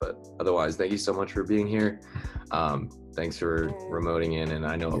otherwise, thank you so much for being here. Thanks for remoting in, and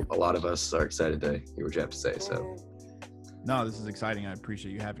I know a lot of us are excited to hear what you have to say. So, No, this is exciting. I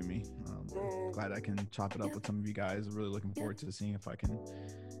appreciate you having me. Glad I can chop it up with some of you guys. Really looking forward to seeing if I can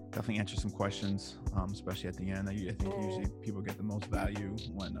definitely answer some questions, especially at the end. I think usually people get the most value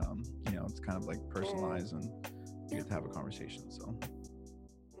when it's kind of like personalized and you get to have a conversation. So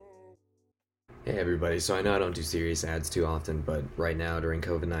hey everybody. So I know I don't do serious ads too often, but right now during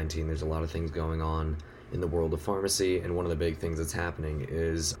COVID-19, there's a lot of things going on in the world of pharmacy, and one of the big things that's happening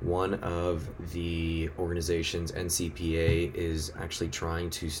is one of the organizations, NCPA, is actually trying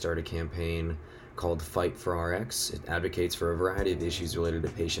to start a campaign called Fight for RX. It advocates for a variety of issues related to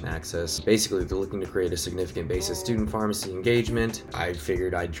patient access. Basically, they're looking to create a significant base of student pharmacy engagement. I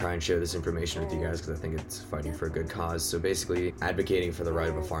figured I'd try and share this information with you guys because I think it's fighting for a good cause. So basically, advocating for the right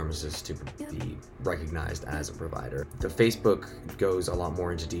of a pharmacist to be recognized as a provider. The Facebook goes a lot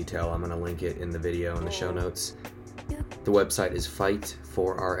more into detail. I'm going to link it in the video in the show notes. The website is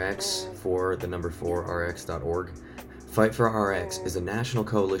Fight4RX, for the number 4rx.org. Fight for RX is a national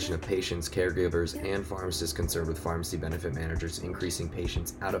coalition of patients, caregivers, and pharmacists concerned with pharmacy benefit managers increasing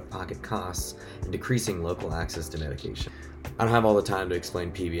patients' out-of-pocket costs and decreasing local access to medication. I don't have all the time to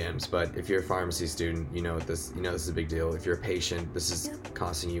explain PBMs, but if you're a pharmacy student, you know this is a big deal. If you're a patient, this is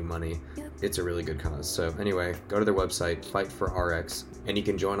costing you money. It's a really good cause. So anyway, go to their website, Fight for RX, and you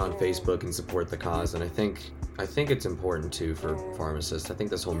can join on Facebook and support the cause. And I think it's important too for pharmacists. I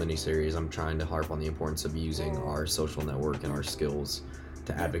think this whole mini-series, I'm trying to harp on the importance of using our social network and our skills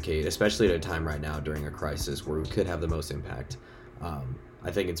to advocate, especially at a time right now during a crisis where we could have the most impact. I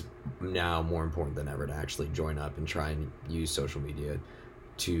think it's now more important than ever to actually join up and try and use social media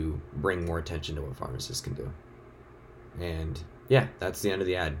to bring more attention to what pharmacists can do. And yeah, that's the end of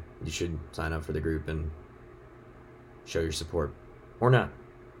the ad. You should sign up for the group and show your support. Or not.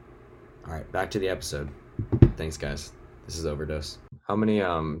 All right, back to the episode. Thanks, guys. This is Overdose. How many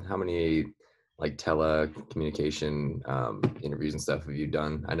like telecommunication interviews and stuff have you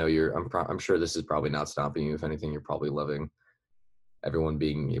done? I know I'm sure this is probably not stopping you. If anything, you're probably loving everyone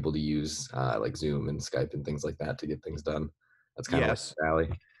being able to use like Zoom and Skype and things like that to get things done. That's kind of like yes. Rally.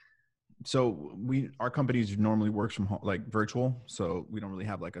 So our companies normally works from home, like virtual. So we don't really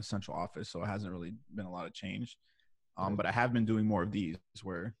have like a central office. So it hasn't really been a lot of change. But I have been doing more of these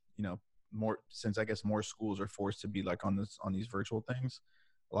where, more, since I guess more schools are forced to be like on these virtual things.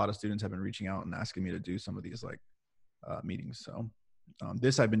 A lot of students have been reaching out and asking me to do some of these like meetings. So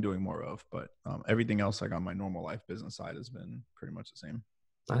this I've been doing more of, but everything else like on my normal life business side has been pretty much the same.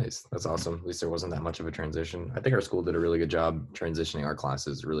 Nice. That's awesome. At least there wasn't that much of a transition. I think our school did a really good job transitioning our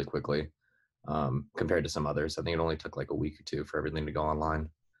classes really quickly compared to some others. I think it only took like a week or two for everything to go online.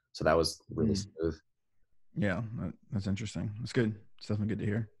 So that was really smooth. Yeah, that's interesting. That's good. It's definitely good to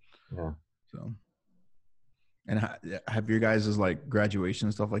hear. Yeah. So, and have your guys' like graduation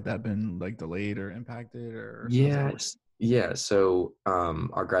and stuff like that been like delayed or impacted or? Yes. Yeah. So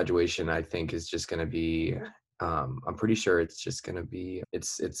our graduation, I think, is just going to be, I'm pretty sure it's just going to be,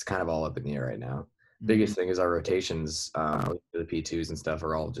 it's kind of all up in the air right now. Biggest thing is our rotations, the P2s and stuff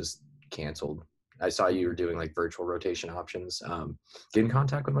are all just canceled. I saw you were doing like virtual rotation options. Get in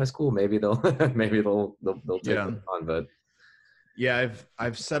contact with my school. Maybe they'll take it on. But yeah,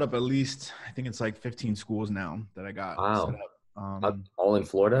 I've set up at least, I think it's like 15 schools now that I got set up. All in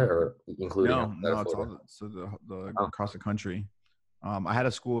Florida or including? No, it's all the across the country. I had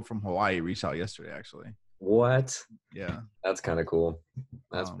a school from Hawaii reach out yesterday, actually. What? Yeah, that's kind of cool.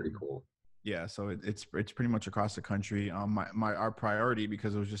 That's pretty cool. Yeah, so it's pretty much across the country. Our priority,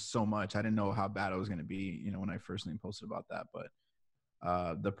 because it was just so much, I didn't know how bad it was going to be, when I first posted about that. But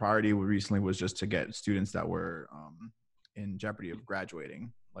the priority recently was just to get students that were in jeopardy of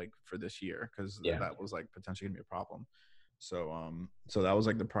graduating, like for this year, because that was like potentially going to be a problem. So that was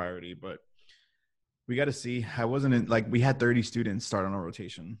like the priority. But we got to see. I wasn't in, like, we had 30 students start on a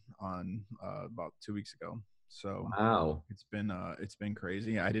rotation on about 2 weeks ago. So wow, it's been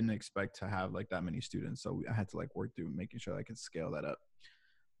crazy. I didn't expect to have like that many students, so I had to like work through making sure I could scale that up.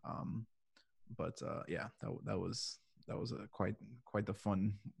 But yeah, that was a quite the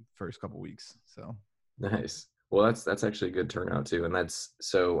fun first couple weeks. So nice. Well, that's actually a good turnout too. And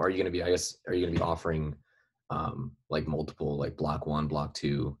so are you going to be offering like multiple, like block 1, block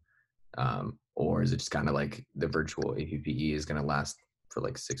 2, or is it just kind of like the virtual APPE is going to last for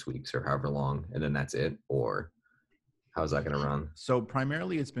like 6 weeks or however long, and then that's it? Or how's that going to run? So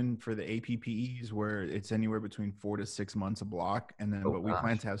primarily it's been for the APPEs where it's anywhere between 4 to 6 months a block. And then, but we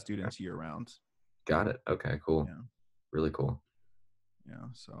plan to have students year round. Got it. Okay, cool. Yeah. Really cool. Yeah.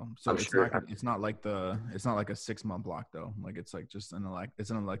 So I'm sure. it's not like a 6 month block though. Like it's like just it's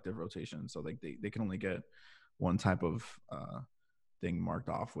an elective rotation. So like they can only get one type of thing marked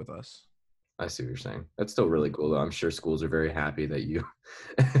off with us. I see what you're saying. That's still really cool, though. I'm sure schools are very happy that you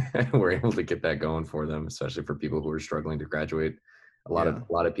were able to get that going for them, especially for people who are struggling to graduate. Yeah.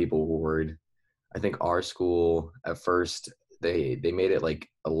 A lot of people were worried. I think our school at first they made it like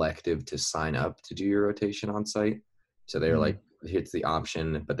elective to sign up to do your rotation on site. So they were Mm, like, it's the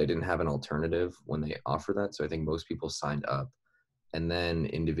option, but they didn't have an alternative when they offer that. So I think most people signed up, and then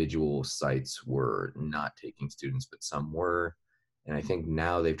individual sites were not taking students, but some were. And I think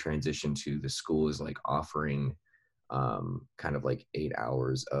now they've transitioned to the school is like offering kind of like 8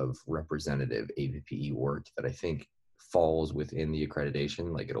 hours of representative APPE work that I think falls within the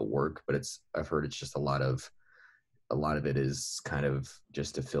accreditation. Like it'll work, but I've heard it's just a lot of it is kind of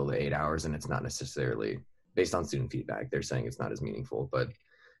just to fill the 8 hours, and it's not necessarily based on student feedback. They're saying it's not as meaningful, but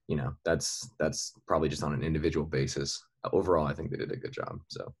that's probably just on an individual basis. Overall, I think they did a good job,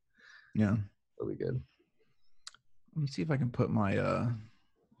 so yeah. it'll be good. Let me see if I can put let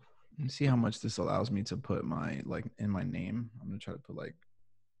me see how much this allows me to put my like in my name. I'm gonna try to put like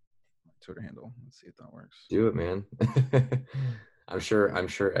my Twitter handle. Let's see if that works. Do it, man. I'm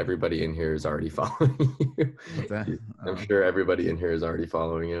sure everybody in here is already following What's that? you. I'm sure everybody in here is already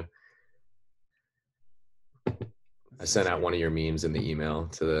following you. I sent out one of your memes in the email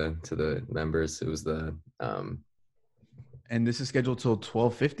to the members. It was the And this is scheduled till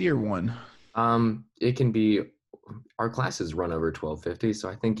 12:50 or 1. it can be, our classes run over 12:50, so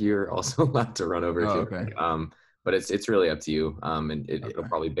I think you're also allowed to run over if Oh, you okay. like. But it's really up to you. And it'll Okay.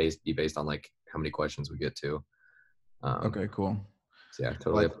 probably be based on like how many questions we get to. Okay, cool. So yeah, Well,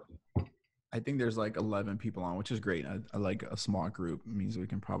 totally up. I think there's like 11 people on, which is great. I like a small group. It means we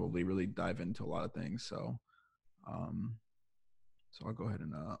can probably really dive into a lot of things. Um, so I'll go ahead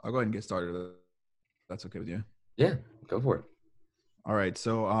and get started. That's okay with you. Yeah, go for it. All right.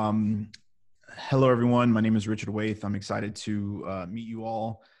 So, hello everyone. My name is Richard Waith. I'm excited to meet you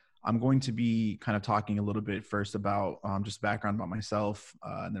all. I'm going to be kind of talking a little bit first about just background about myself,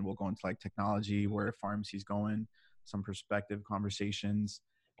 and then we'll go into like technology, where pharmacy is going, some perspective conversations,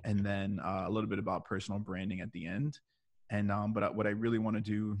 and then a little bit about personal branding at the end. And but what I really want to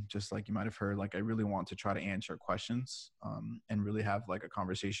do, just like you might have heard, like I really want to try to answer questions and really have like a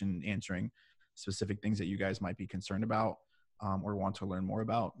conversation answering specific things that you guys might be concerned about or want to learn more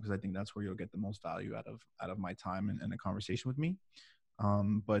about, because I think that's where you'll get the most value out of my time and a conversation with me.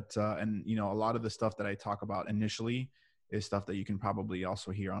 And you know, a lot of the stuff that I talk about initially is stuff that you can probably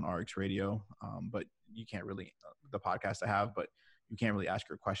also hear on RX Radio, but you can't really the podcast I have, but you can't really ask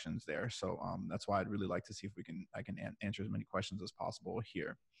your questions there. So that's why I'd really like to see if I can answer as many questions as possible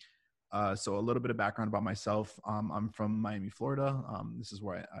here. So a little bit of background about myself. I'm from Miami, Florida. This is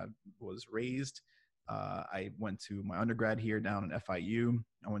where I was raised. I went to my undergrad here down at FIU.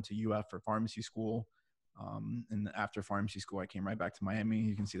 I went to UF for pharmacy school. And after pharmacy school, I came right back to Miami.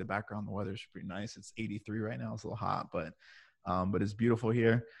 You can see the background. The weather's pretty nice. It's 83 right now. It's a little hot, but it's beautiful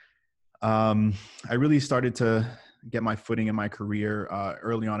here. I really started to get my footing in my career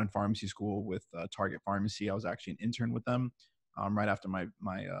early on in pharmacy school with Target Pharmacy. I was actually an intern with them right after my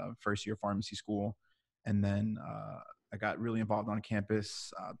first year of pharmacy school, and then I got really involved on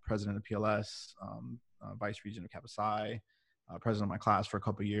campus. President of PLS, vice regent of Kappa Psi, president of my class for a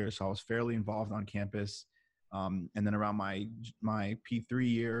couple of years. So I was fairly involved on campus. And then around my P3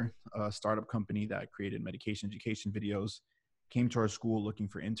 year, a startup company that created medication education videos came to our school looking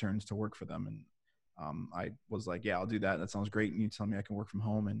for interns to work for them. And I was like, yeah, I'll do that. That sounds great. And you tell me I can work from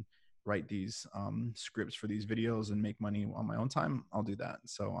home and write these scripts for these videos and make money on my own time, I'll do that.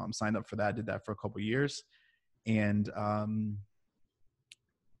 So signed up for that, did that for a couple of years. And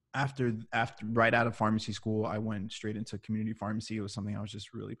after right out of pharmacy school, I went straight into community pharmacy. It was something I was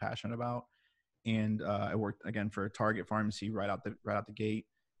just really passionate about. And I worked again for Target Pharmacy right out the gate.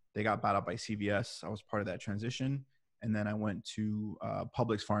 They got bought out by CVS. I was part of that transition. And then I went to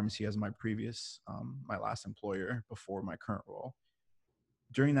Publix Pharmacy as my last employer before my current role.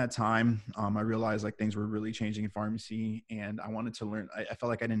 During that time, I realized like things were really changing in pharmacy, and I wanted to learn. I felt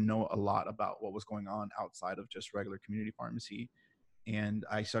like I didn't know a lot about what was going on outside of just regular community pharmacy. And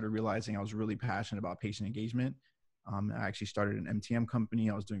I started realizing I was really passionate about patient engagement. I actually started an MTM company.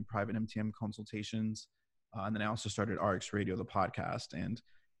 I was doing private MTM consultations. And then I also started RX Radio, the podcast. And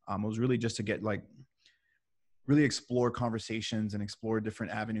it was really just to get like really explore conversations and explore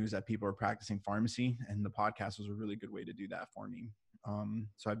different avenues that people are practicing pharmacy. And the podcast was a really good way to do that for me.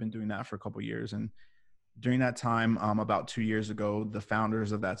 So I've been doing that for a couple of years. And during that time, about 2 years ago, the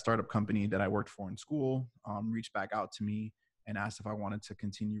founders of that startup company that I worked for in school reached back out to me and asked if I wanted to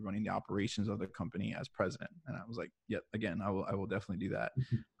continue running the operations of the company as president. And I was like, yep, again, I will definitely do that.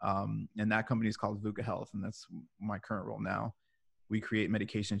 And that company is called VUCA Health, and that's my current role now. We create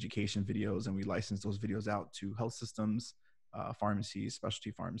medication education videos, and we license those videos out to health systems, pharmacies,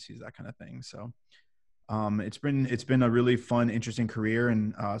 specialty pharmacies, that kind of thing. So it's been a really fun, interesting career,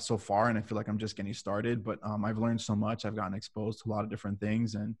 and so far, and I feel like I'm just getting started. But I've learned so much. I've gotten exposed to a lot of different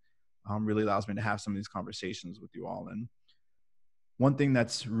things, and really allows me to have some of these conversations with you all. And one thing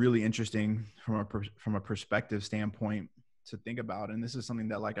that's really interesting from a perspective standpoint to think about, and this is something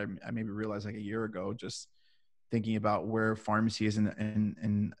that like I maybe realized like a year ago, just thinking about where pharmacy is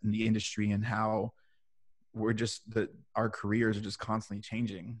in the industry, and how we're just that our careers are just constantly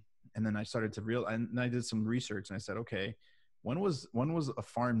changing. And then I started to realize, and I did some research, and I said, okay, when was a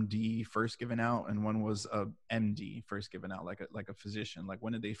PharmD first given out, and when was a MD first given out, like a physician? Like,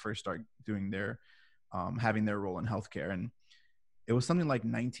 when did they first start doing their having their role in healthcare? And it was something like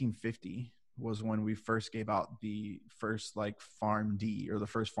 1950 was when we first gave out the first like PharmD, or the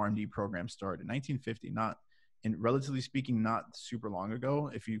first PharmD program started. 1950, not, and relatively speaking, not super long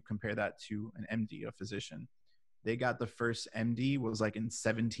ago. If you compare that to an MD, a physician, they got the first MD was like in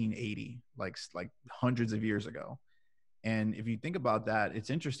 1780, like hundreds of years ago. And if you think about that,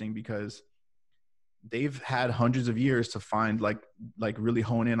 it's interesting because they've had hundreds of years to find like really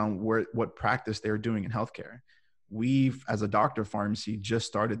hone in on what practice they're doing in healthcare. We've, as a doctor of pharmacy, just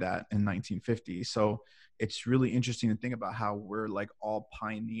started that in 1950. So it's really interesting to think about how we're like all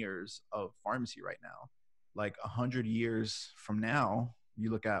pioneers of pharmacy right now. Like 100 years from now,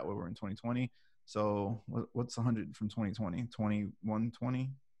 you look at what we're in 2020. So what's 100 from 2020? 2120,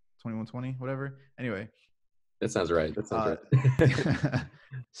 2120, whatever. Anyway, That sounds right. That sounds uh, right.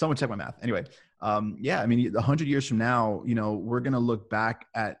 someone check my math. Anyway, yeah, I mean, 100 years from now, we're going to look back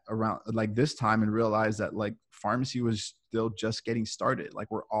at around like this time and realize that like pharmacy was still just getting started.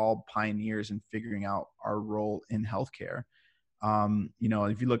 Like, we're all pioneers in figuring out our role in healthcare.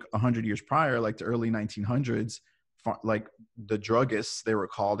 If you look 100 years prior, like the early 1900s, like the druggists, they were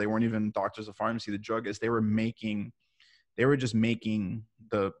called, they weren't even doctors of pharmacy, the druggists, they were just making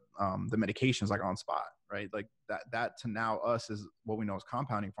the medications like on spot, right? Like that to now us is what we know as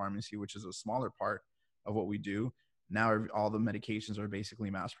compounding pharmacy, which is a smaller part of what we do. Now all the medications are basically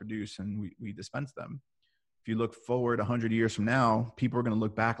mass produced, and we dispense them. If you look forward 100 years from now, people are going to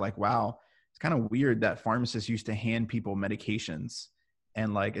look back like, wow, it's kind of weird that pharmacists used to hand people medications.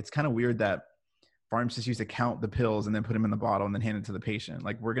 And like, it's kind of weird that pharmacists used to count the pills and then put them in the bottle and then hand it to the patient.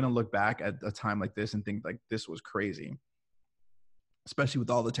 Like, we're going to look back at a time like this and think like this was crazy, especially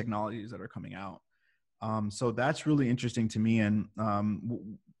with all the technologies that are coming out. So that's really interesting to me. And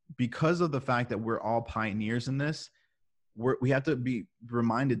because of the fact that we're all pioneers in this, we have to be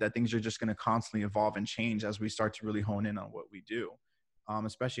reminded that things are just going to constantly evolve and change as we start to really hone in on what we do,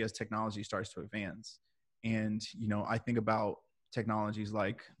 especially as technology starts to advance. And, I think about technologies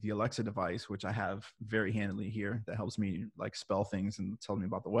like the Alexa device, which I have very handily here, that helps me like spell things and tell me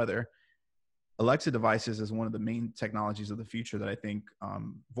about the weather. Alexa devices is one of the main technologies of the future that I think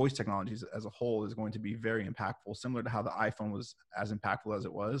voice technologies as a whole is going to be very impactful. Similar to how the iPhone was as impactful as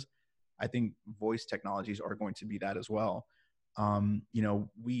it was, I think voice technologies are going to be that as well.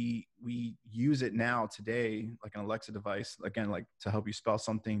 We use it now today, like an Alexa device, again, like to help you spell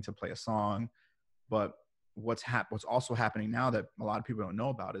something, to play a song. But what's also happening now that a lot of people don't know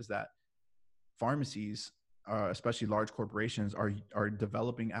about is that pharmacies, especially large corporations, are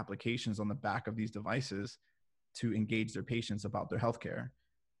developing applications on the back of these devices to engage their patients about their healthcare.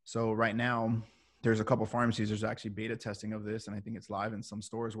 So right now, there's a couple pharmacies, there's actually beta testing of this, and I think it's live in some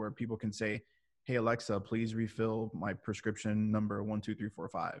stores where people can say, hey, Alexa, please refill my prescription number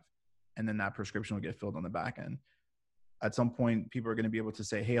 12345. And then that prescription will get filled on the back end. At some point, people are going to be able to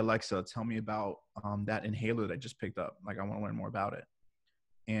say, hey, Alexa, tell me about that inhaler that I just picked up. Like, I want to learn more about it.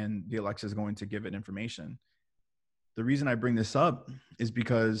 And the Alexa is going to give it information. The reason I bring this up is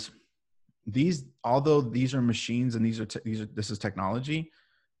because although these are machines and this is technology,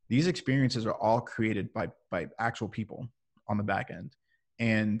 these experiences are all created by actual people on the back end.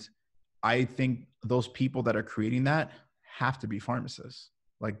 And I think those people that are creating that have to be pharmacists.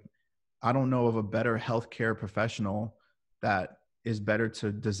 Like, I don't know of a better healthcare professional that is better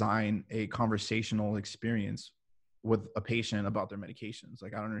to design a conversational experience with a patient about their medications.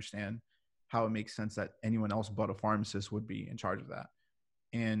 Like, I don't understand how it makes sense that anyone else but a pharmacist would be in charge of that.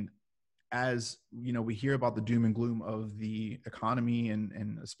 And as we hear about the doom and gloom of the economy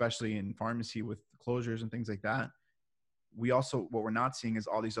and especially in pharmacy with closures and things like that, what we're not seeing is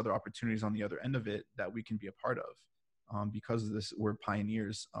all these other opportunities on the other end of it that we can be a part of. Because of this, we're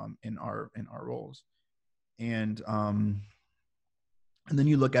pioneers in our roles. And And then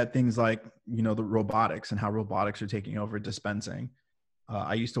you look at things like, the robotics and how robotics are taking over dispensing.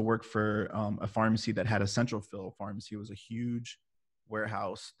 I used to work for a pharmacy that had a central fill pharmacy. It was a huge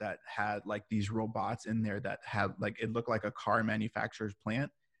warehouse that had like these robots in there that had like, it looked like a car manufacturer's plant,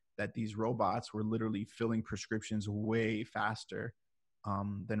 that these robots were literally filling prescriptions way faster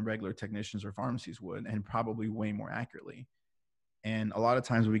than regular technicians or pharmacies would, and probably way more accurately. And a lot of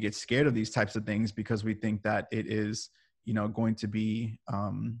times we get scared of these types of things because we think that it is, going to be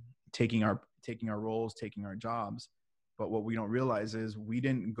taking our roles, taking our jobs. But what we don't realize is we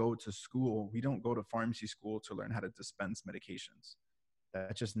didn't go to school. We don't go to pharmacy school to learn how to dispense medications.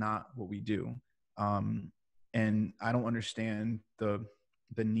 That's just not what we do. And I don't understand the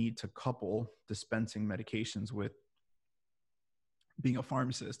need to couple dispensing medications with being a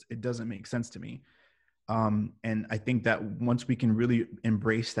pharmacist. It doesn't make sense to me. And I think that once we can really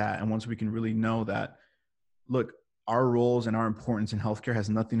embrace that, and once we can really know that, look, our roles and our importance in healthcare has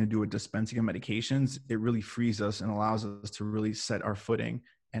nothing to do with dispensing of medications, it really frees us and allows us to really set our footing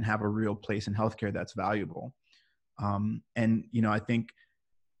and have a real place in healthcare that's valuable. And, I think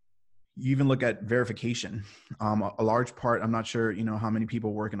you even look at verification. A large part, I'm not sure, how many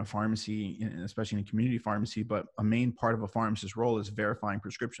people work in a pharmacy, especially in a community pharmacy, but a main part of a pharmacist's role is verifying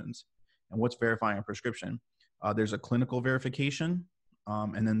prescriptions. And what's verifying a prescription? There's a clinical verification,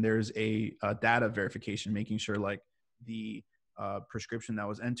 and then there's a data verification, making sure like the prescription that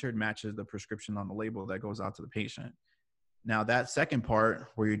was entered matches the prescription on the label that goes out to the patient. Now that second part,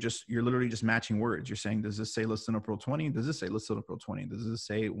 where you're literally just matching words. You're saying, does this say lisinopril 20? Does this say lisinopril 20? Does this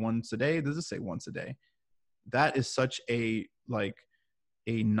say once a day? Does this say once a day? That is such a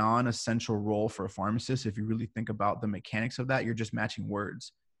non-essential role for a pharmacist. If you really think about the mechanics of that, you're just matching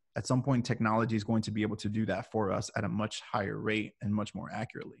words. At some point, technology is going to be able to do that for us at a much higher rate and much more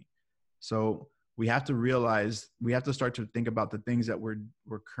accurately. So we have to realize, we have to start to think about the things that we're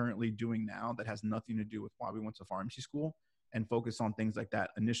currently doing now that has nothing to do with why we went to pharmacy school, and focus on things like that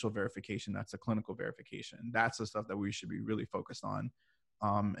initial verification. That's a clinical verification. That's the stuff that we should be really focused on,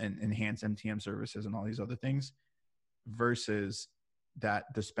 and enhance MTM services and all these other things, versus that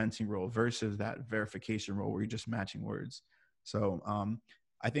dispensing role, versus that verification role where you're just matching words. So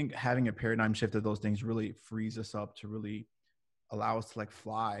I think having a paradigm shift of those things really frees us up to really allow us to like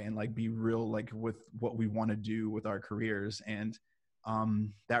fly and like be real, like with what we want to do with our careers. And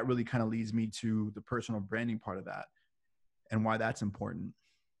that really kind of leads me to the personal branding part of that, and why that's important.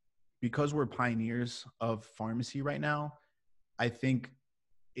 Because we're pioneers of pharmacy right now, I think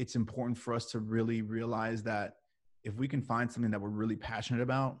it's important for us to really realize that if we can find something that we're really passionate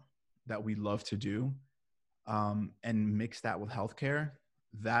about, that we love to do, and mix that with healthcare,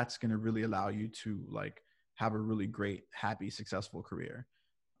 that's going to really allow you to like have a really great, happy, successful career.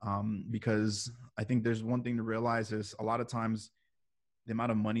 Because I think there's one thing to realize is a lot of times the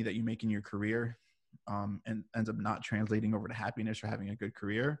amount of money that you make in your career and ends up not translating over to happiness or having a good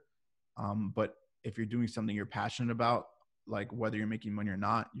career. But if you're doing something you're passionate about, like whether you're making money or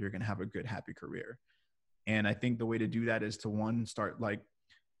not, you're going to have a good, happy career. And I think the way to do that is to, one, start like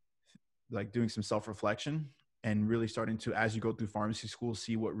doing some self-reflection, and really starting to, as you go through pharmacy school,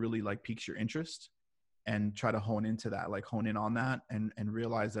 see what really like piques your interest, and try to hone into that, like hone in on that, and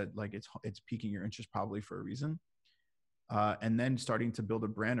realize that like it's piquing your interest probably for a reason. And then starting to build a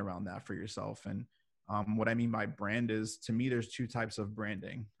brand around that for yourself. And what I mean by brand is, to me, there's two types of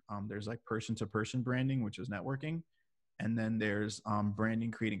branding. There's like person-to-person branding, which is networking. And then there's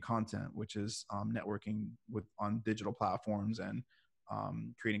branding, creating content, which is networking on digital platforms, and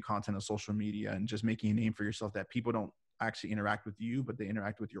creating content on social media, and just making a name for yourself that people don't actually interact with you, but they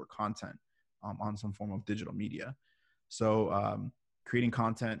interact with your content on some form of digital media. So creating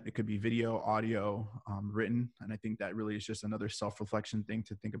content, it could be video, audio, written. And I think that really is just another self-reflection thing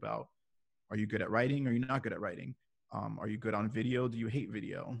to think about. Are you good at writing? Are you not good at writing? Are you good on video? Do you hate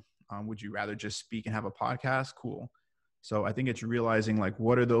video? Would you rather just speak and have a podcast? Cool. So I think it's realizing like,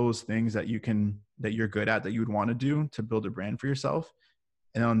 what are those things that you're good at, that you would want to do to build a brand for yourself.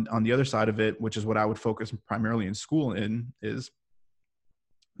 And on the other side of it, which is what I would focus primarily in school in, is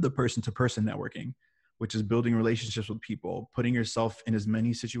the person-to-person networking, which is building relationships with people, putting yourself in as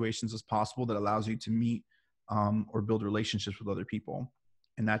many situations as possible that allows you to meet or build relationships with other people.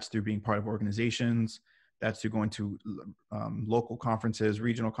 And that's through being part of organizations. That's through going to local conferences,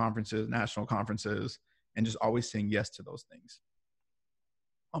 regional conferences, national conferences, and just always saying yes to those things.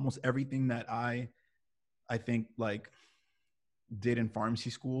 Almost everything that I think like did in pharmacy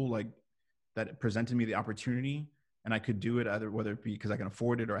school, like that presented me the opportunity and I could do it, either whether it be because I can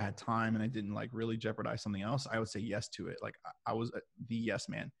afford it or I had time and I didn't like really jeopardize something else, I would say yes to it. Like I was the yes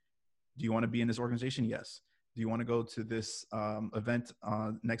man. Do you want to be in this organization? Yes. Do you want to go to this event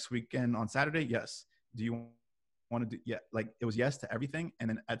next weekend on Saturday? Yes. Do you want to do, yeah, like it was yes to everything. And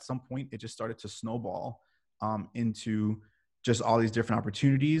then at some point it just started to snowball into just all these different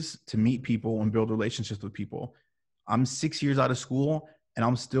opportunities to meet people and build relationships with people. I'm 6 years out of school and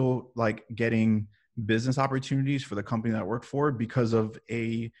I'm still like getting business opportunities for the company that I work for because of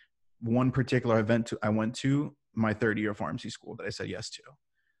one particular event I went to my third year of pharmacy school that I said yes to.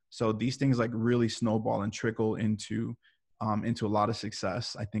 So these things like really snowball and trickle into a lot of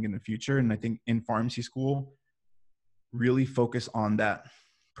success, I think, in the future. And I think in pharmacy school, really focus on that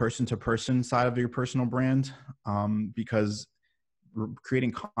person to person side of your personal brand, because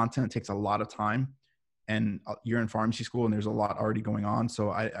creating content takes a lot of time, and you're in pharmacy school and there's a lot already going on. So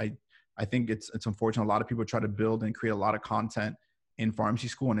I think it's unfortunate. A lot of people try to build and create a lot of content in pharmacy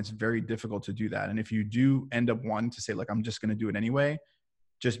school, and it's very difficult to do that. And if you do end up wanting to say like, I'm just going to do it anyway,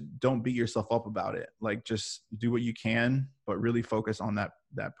 just don't beat yourself up about it. Like just do what you can, but really focus on that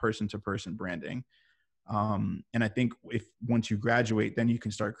person to person branding. And I think if once you graduate, then you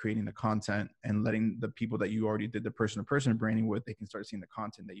can start creating the content and letting the people that you already did the person to person branding with, they can start seeing the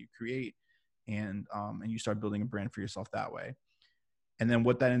content that you create, and you start building a brand for yourself that way. And then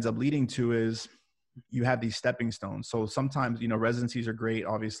what that ends up leading to is you have these stepping stones. So sometimes, residencies are great,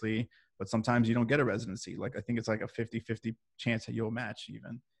 obviously, but sometimes you don't get a residency. Like I think it's like a 50-50 chance that you'll match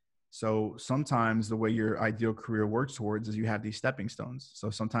even. So sometimes the way your ideal career works towards is you have these stepping stones. So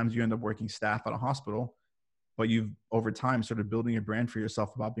sometimes you end up working staff at a hospital, but you've over time started building a brand for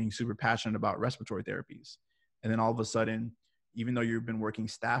yourself about being super passionate about respiratory therapies. And then all of a sudden, even though you've been working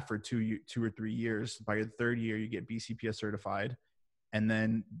staff for 2 or 3 years, by your third year, you get BCPS certified. And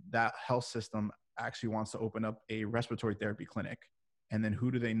then that health system actually wants to open up a respiratory therapy clinic. And then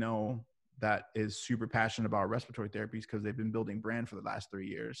who do they know that is super passionate about respiratory therapies because they've been building brand for the last 3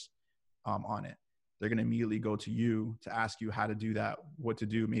 years on it? They're going to immediately go to you to ask you how to do that, what to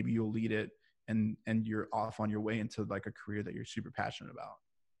do. Maybe you'll lead it, and you're off on your way into like a career that you're super passionate about.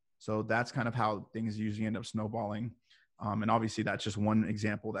 So that's kind of how things usually end up snowballing. And obviously that's just one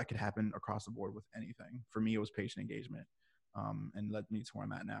example that could happen across the board with anything. For me, it was patient engagement, and led me to where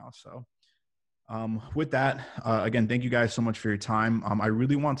I'm at now. So with that, again, thank you guys so much for your time. I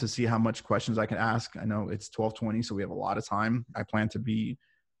really want to see how much questions I can ask. I know it's 12:20, so we have a lot of time. I plan to be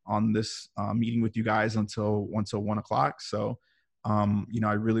on this meeting with you guys until 1 o'clock. So,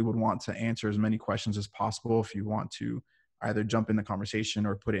 I really would want to answer as many questions as possible. If you want to either jump in the conversation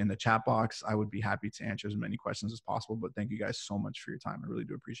or put it in the chat box, I would be happy to answer as many questions as possible. But thank you guys so much for your time. I really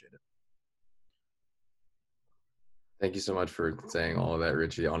do appreciate it. Thank you so much for saying all of that,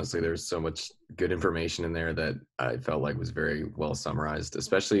 Richie. Honestly, there's so much good information in there that I felt like was very well summarized,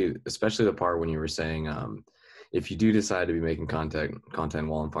 especially the part when you were saying, if you do decide to be making content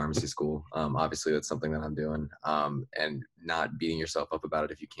while in pharmacy school, obviously that's something that I'm doing, and not beating yourself up about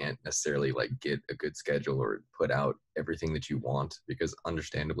it if you can't necessarily like get a good schedule or put out everything that you want, because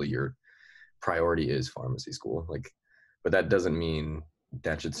understandably your priority is pharmacy school. But that doesn't mean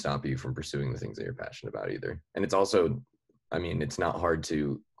that should stop you from pursuing the things that you're passionate about either. And it's also, I mean, it's not hard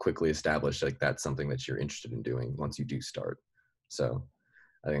to quickly establish like that's something that you're interested in doing once you do start. So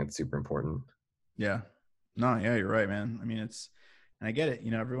I think it's super important. Yeah. No, yeah, you're right, man. I mean, and I get it.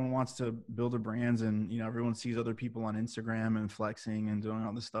 Everyone wants to build their brands, and, everyone sees other people on Instagram and flexing and doing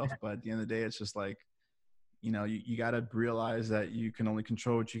all this stuff. But at the end of the day, it's just like, you got to realize that you can only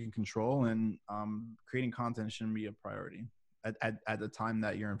control what you can control, and creating content shouldn't be a priority at the time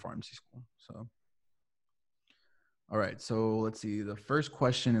that you're in pharmacy school. So, all right. So let's see. The first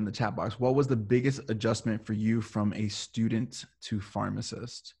question in the chat box: what was the biggest adjustment for you from a student to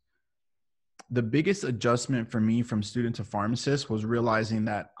pharmacist? The biggest adjustment for me from student to pharmacist was realizing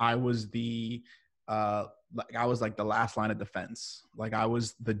that I was like the last line of defense. Like I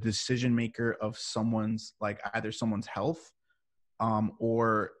was the decision maker of either someone's health,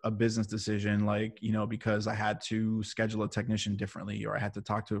 or a business decision, because I had to schedule a technician differently, or I had to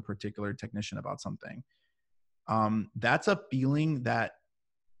talk to a particular technician about something. That's a feeling that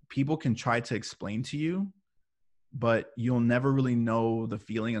people can try to explain to you, but you'll never really know the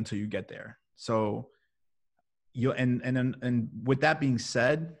feeling until you get there. So and with that being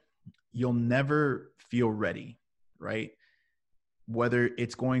said, you'll never feel ready, right? Whether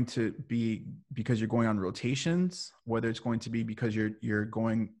it's going to be because you're going on rotations, whether it's going to be because you're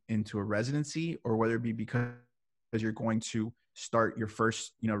going into a residency, or whether it be because you're going to start your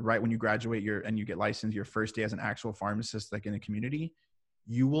first, right when you graduate and you get licensed, your first day as an actual pharmacist, like in the community,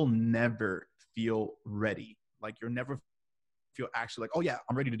 you will never feel ready. Like you'll never feel actually like, oh yeah,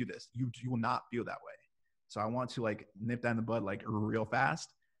 I'm ready to do this. You will not feel that way. So I want to like nip that in the bud like real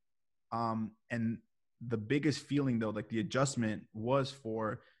fast. And the biggest feeling though, like the adjustment was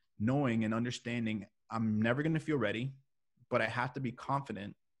for knowing and understanding I'm never going to feel ready, but I have to be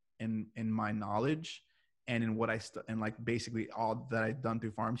confident in my knowledge and in what and like basically all that I've done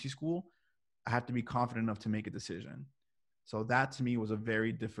through pharmacy school. I have to be confident enough to make a decision. So that to me was a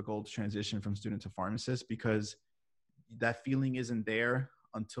very difficult transition from student to pharmacist, because that feeling isn't there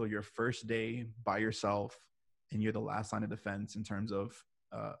until your first day by yourself and you're the last line of defense in terms of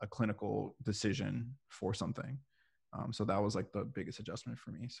a clinical decision for something. So that was like the biggest adjustment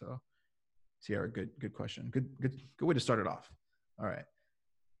for me. So Sierra, good question. Good way to start it off. All right.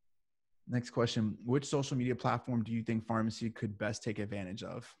 Next question. Which social media platform do you think pharmacy could best take advantage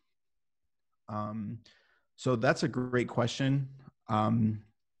of? So that's a great question.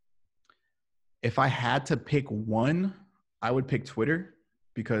 If I had to pick one, I would pick Twitter,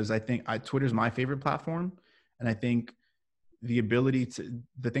 because I think Twitter's my favorite platform. And I think the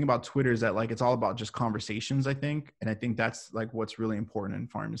thing about Twitter is that like, it's all about just conversations, I think. And I think that's like what's really important in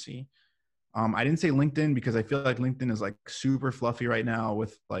pharmacy. I didn't say LinkedIn because I feel like LinkedIn is like super fluffy right now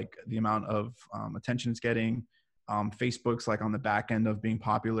with like the amount of attention it's getting. Facebook's like on the back end of being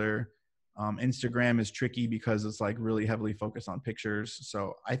popular. Instagram is tricky because it's like really heavily focused on pictures.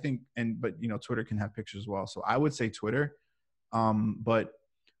 So I think, but you know, Twitter can have pictures as well. So I would say Twitter. But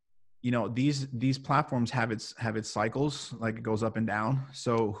you know, these platforms have its cycles, like it goes up and down.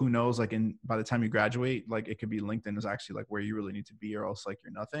 So who knows, like by the time you graduate, like it could be LinkedIn is actually like where you really need to be, or else like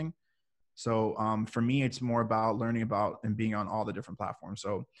you're nothing. So for me, it's more about learning about and being on all the different platforms.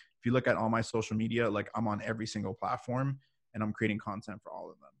 So if you look at all my social media, like I'm on every single platform and I'm creating content for all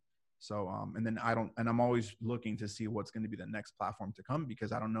of them. So, and then I'm always looking to see what's going to be the next platform to come,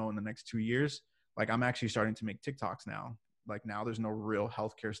 because I don't know in the next 2 years, like I'm actually starting to make TikToks now. Like now there's no real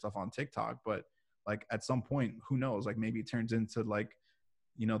healthcare stuff on TikTok, but like at some point, who knows, like maybe it turns into like,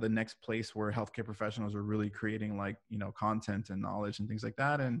 you know, the next place where healthcare professionals are really creating like, you know, content and knowledge and things like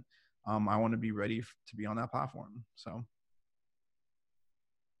that. And I want to be ready to be on that platform. So.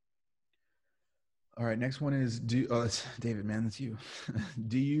 All right. Next one is, it's David, man, that's you.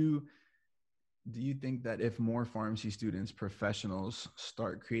 Do you think that if more pharmacy students, professionals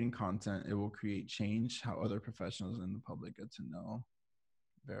start creating content, it will create change how other professionals in the public get to know,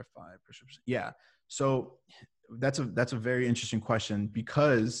 verify prescription? Yeah. So that's a very interesting question,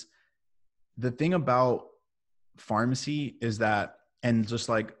 because the thing about pharmacy is that, and just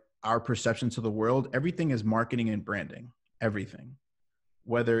like our perception to the world, everything is marketing and branding, everything,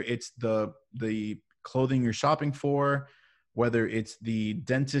 whether it's the clothing you're shopping for, whether it's the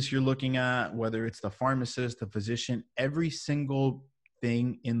dentist you're looking at, whether it's the pharmacist, the physician, every single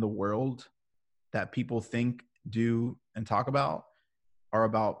thing in the world that people think, do, and talk about are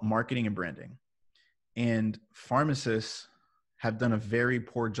about marketing and branding. And pharmacists have done a very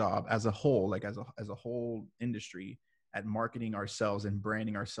poor job as a whole, like as a whole industry, at marketing ourselves and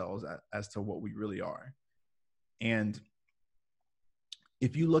branding ourselves as to what we really are. And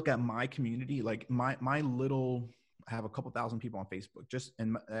if you look at my community, like my little, I have a couple thousand people on Facebook.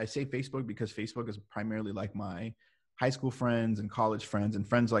 And I say Facebook because Facebook is primarily like my high school friends and college friends and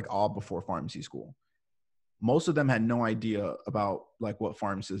friends like all before pharmacy school. Most of them had no idea about like what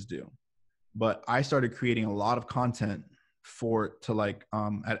pharmacists do, but I started creating a lot of content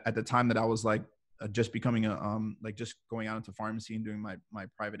at the time that I was like just becoming like just going out into pharmacy and doing my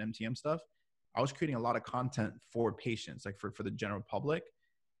private MTM stuff. I was creating a lot of content for patients, like for the general public.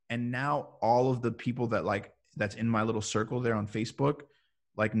 And now all of the people that's in my little circle there on Facebook,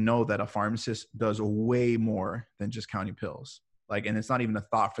 like know that a pharmacist does way more than just counting pills. Like, and it's not even a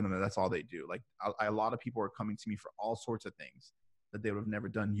thought for them that that's all they do. Like a lot of people are coming to me for all sorts of things that they would have never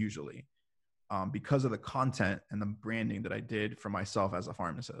done usually, because of the content and the branding that I did for myself as a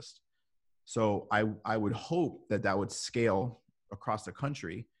pharmacist. So I would hope that would scale across the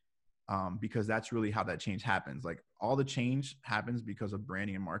country, because that's really how that change happens. Like all the change happens because of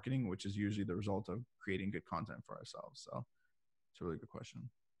branding and marketing, which is usually the result of creating good content for ourselves. So it's a really good question.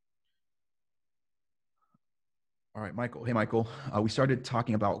 All right, Michael. Hey, Michael. We started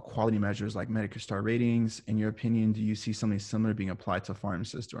talking about quality measures like Medicare star ratings. In your opinion, do you see something similar being applied to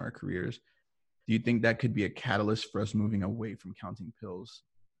pharmacists during our careers? Do you think that could be a catalyst for us moving away from counting pills?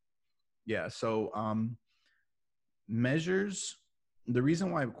 Yeah. So measures, the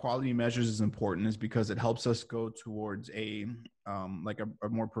reason why quality measures is important is because it helps us go towards a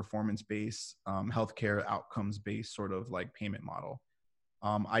more performance-based, healthcare outcomes-based sort of like payment model.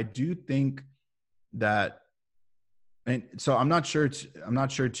 I do think that, and so I'm not sure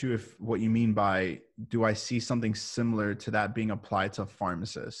too if what you mean by, do I see something similar to that being applied to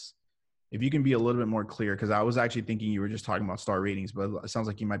pharmacists? If you can be a little bit more clear, because I was actually thinking you were just talking about star ratings, but it sounds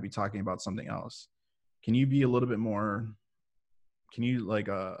like you might be talking about something else. Can you be a little bit more, can you like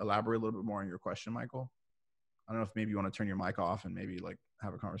elaborate a little bit more on your question, Michael? I don't know if maybe you want to turn your mic off and maybe like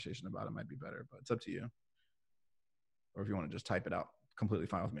have a conversation about it might be better, but it's up to you. Or if you want to just type it out, completely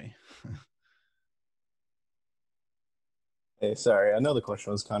fine with me. Hey, sorry, I know the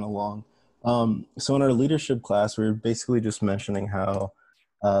question was kind of long. So in our leadership class, we were basically just mentioning how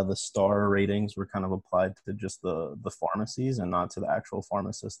the star ratings were kind of applied to just the pharmacies and not to the actual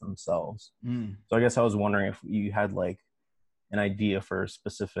pharmacists themselves. So I guess I was wondering if you had like an idea for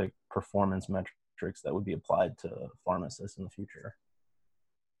specific performance metrics that would be applied to pharmacists in the future.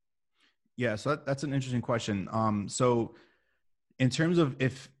 Yeah, so that's an interesting question. So in terms of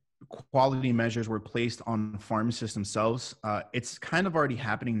if quality measures were placed on pharmacists themselves, it's kind of already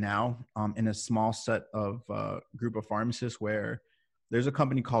happening now in a small set of group of pharmacists where there's a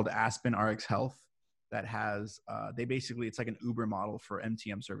company called Aspen RX Health that has, they basically, it's like an Uber model for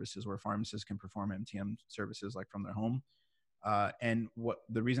MTM services where pharmacists can perform MTM services like from their home. And what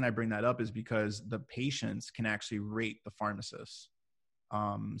the reason I bring that up is because the patients can actually rate the pharmacists.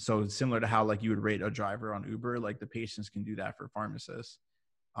 So it's similar to how like you would rate a driver on Uber, like the patients can do that for pharmacists.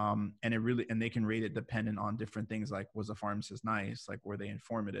 And it really, and they can rate it dependent on different things. Like, was the pharmacist nice? Like, were they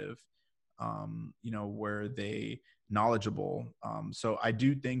informative? Were they knowledgeable? So I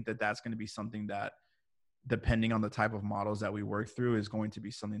do think that that's going to be something that, depending on the type of models that we work through, is going to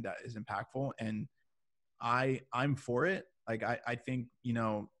be something that is impactful. And I'm for it. Like, I think,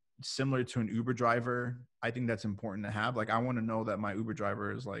 similar to an Uber driver, I think that's important to have. Like, I want to know that my Uber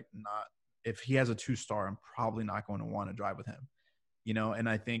driver is like not, if he has a 2-star, I'm probably not going to want to drive with him, and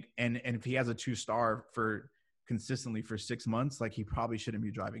I think, and if he has a 2-star for consistently for 6 months, like he probably shouldn't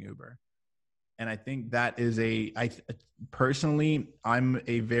be driving Uber. And I think that is personally, I'm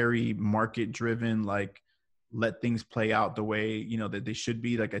a very market driven, like, let things play out the way, that they should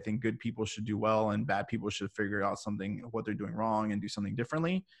be. Like, I think good people should do well and bad people should figure out what they're doing wrong and do something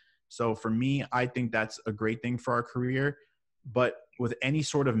differently. So for me, I think that's a great thing for our career. But with any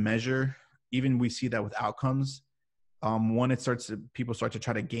sort of measure, even we see that with outcomes, people start to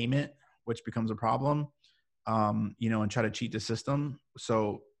try to game it, which becomes a problem, and try to cheat the system.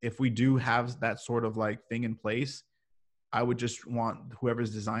 So if we do have that sort of like thing in place, I would just want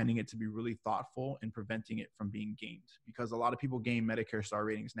whoever's designing it to be really thoughtful in preventing it from being gamed, because a lot of people game Medicare star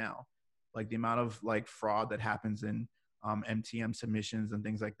ratings now. Like, the amount of like fraud that happens in MTM submissions and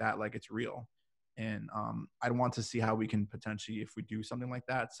things like that, like, it's real. And I'd want to see how we can potentially, if we do something like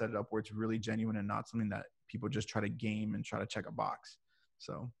that, set it up where it's really genuine and not something that people just try to game and try to check a box.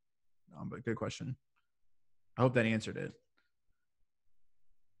 So, but good question. I hope that answered it.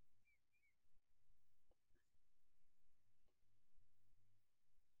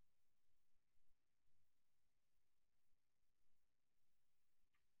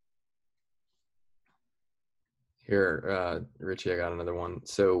 Here, Richie, I got another one.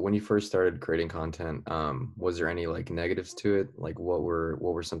 So when you first started creating content, was there any like negatives to it? Like, what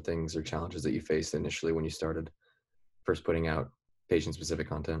were some things or challenges that you faced initially when you started first putting out patient-specific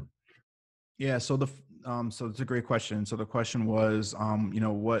content? Yeah, so so it's a great question. So the question was,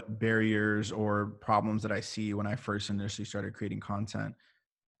 what barriers or problems that I see when I first initially started creating content?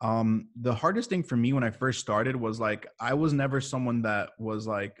 The hardest thing for me when I first started was like, I was never someone that was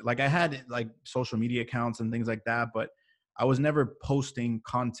like I had like social media accounts and things like that, but I was never posting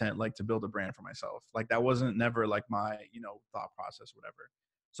content like to build a brand for myself. Like, that wasn't never like my, thought process, whatever.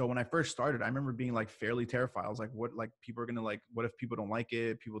 So when I first started, I remember being like fairly terrified. I was like, what, like, people are going to like, what if people don't like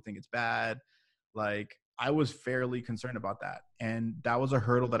it? People think it's bad. Like, I was fairly concerned about that. And that was a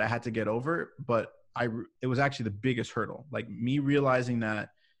hurdle that I had to get over, but it was actually the biggest hurdle. Like, me realizing that,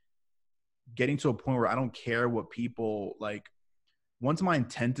 getting to a point where I don't care what people like, once my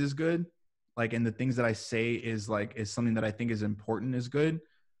intent is good, like, and the things that I say is something that I think is important, is good,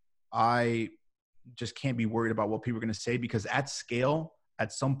 I just can't be worried about what people are going to say, because at scale,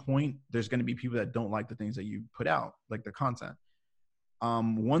 at some point, there's going to be people that don't like the things that you put out, like the content.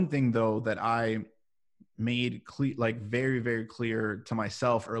 One thing though that I made very, very clear to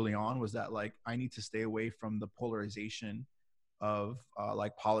myself early on was that like, I need to stay away from the polarization of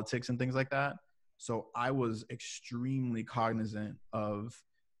like politics and things like that. So I was extremely cognizant of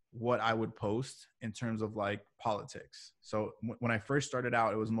what I would post in terms of like politics. So when I first started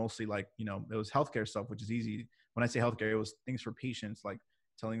out, it was mostly like, it was healthcare stuff, which is easy. When I say healthcare, it was things for patients, like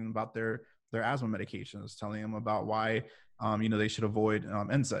telling them about their asthma medications, telling them about why, they should avoid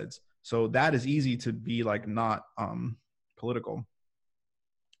NSAIDs. So that is easy to be like not political.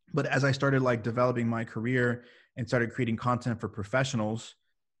 But as I started like developing my career and started creating content for professionals,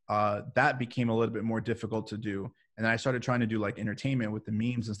 that became a little bit more difficult to do. And then I started trying to do like entertainment with the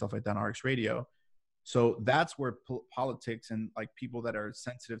memes and stuff like that on RX Radio. So that's where politics and like people that are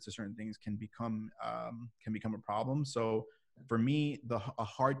sensitive to certain things can become a problem. So for me, a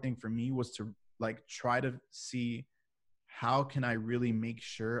hard thing for me was to like try to see how can I really make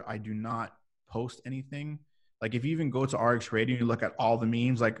sure I do not post anything. Like if you even go to RX Radio and you look at all the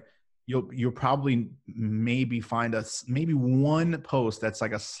memes, like you'll probably maybe find maybe one post that's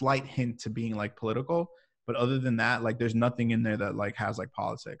like a slight hint to being like political, but other than that, like there's nothing in there that like has like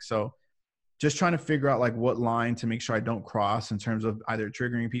politics. So just trying to figure out like what line to make sure I don't cross in terms of either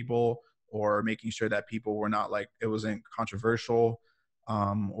triggering people or making sure that people were not like, it wasn't controversial,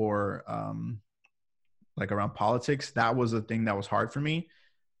 or like around politics. That was a thing that was hard for me.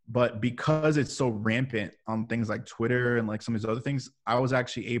 But because it's so rampant on things like Twitter and like some of these other things, I was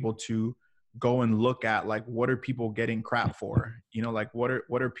actually able to go and look at like, what are people getting crap for? You know, like what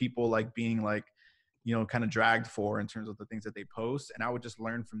are people like being like, you know, kind of dragged for in terms of the things that they post. And I would just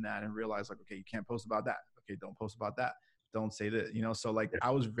learn from that and realize like, okay, you can't post about that. Okay, don't post about that. Don't say that, you know? So like I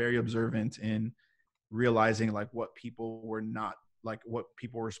was very observant in realizing like what people were not, like what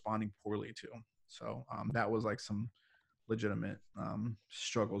people were responding poorly to. So that was like some legitimate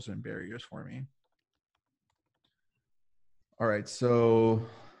struggles and barriers for me. All right, so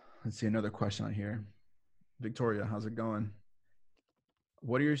let's see another question on here. Victoria, how's it going?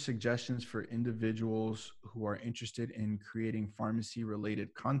 What are your suggestions for individuals who are interested in creating pharmacy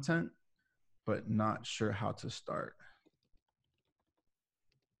related content, but not sure how to start?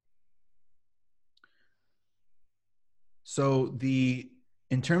 So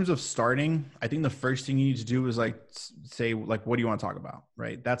in terms of starting, I think the first thing you need to do is like say like, what do you want to talk about?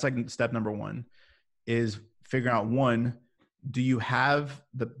 Right. That's like step number one, is figuring out one, do you have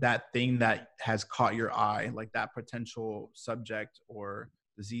that thing that has caught your eye, like that potential subject or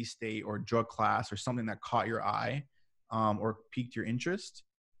disease state or drug class or something that caught your eye, or piqued your interest?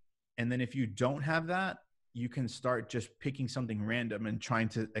 And then if you don't have that, you can start just picking something random and trying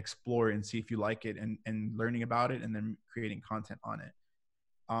to explore and see if you like it, and learning about it and then creating content on it.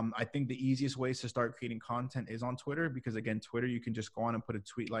 I think the easiest ways to start creating content is on Twitter, because again, Twitter, you can just go on and put a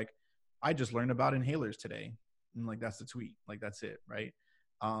tweet like, I just learned about inhalers today. And like, that's the tweet, like, that's it. Right.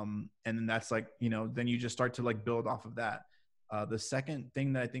 And then that's like, you know, then you just start to like build off of that. The second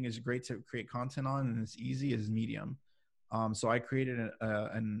thing that I think is great to create content on, and it's easy, is Medium. So I created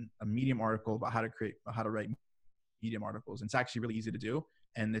a Medium article about how to write Medium articles. And it's actually really easy to do.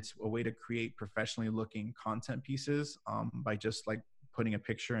 And it's a way to create professionally looking content pieces by just like putting a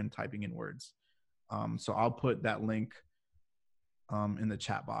picture and typing in words. So I'll put that link in the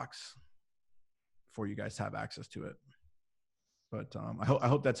chat box for you guys to have access to it. But I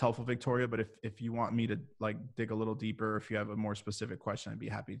hope that's helpful, Victoria. But if you want me to like dig a little deeper, if you have a more specific question, I'd be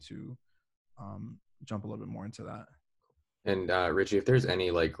happy to jump a little bit more into that. And Richie, if there's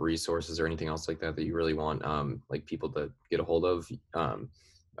any like resources or anything else like that that you really want like people to get a hold of,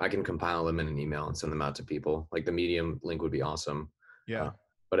 I can compile them in an email and send them out to people. Like the Medium link would be awesome. Yeah.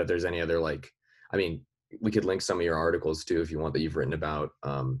 But if there's any other like, I mean, we could link some of your articles too if you want, that you've written about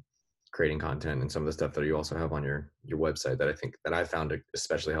creating content, and some of the stuff that you also have on your website that I think that I found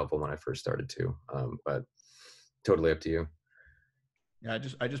especially helpful when I first started too. But totally up to you. Yeah,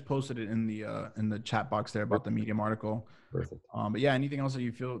 I just posted it in the chat box there about the Medium article. Perfect. But yeah, anything else that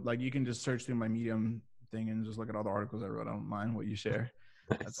you feel like, you can just search through my Medium thing and just look at all the articles I wrote. I don't mind what you share.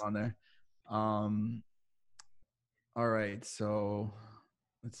 Nice. That's on there. All right, so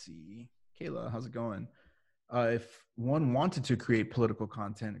let's see. Kayla, how's it going? If one wanted to create political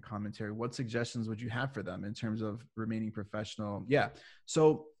content and commentary, what suggestions would you have for them in terms of remaining professional? Yeah.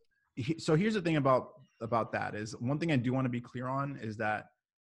 So here's the thing about that is, one thing I do want to be clear on is that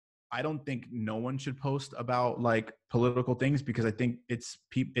I don't think no one should post about like political things, because I think it's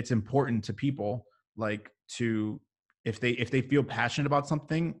important to people like to, if they feel passionate about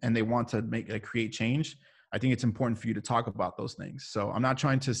something and they want to create change, I think it's important for you to talk about those things. So I'm not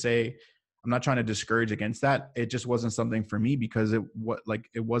trying to discourage against that. It just wasn't something for me, because it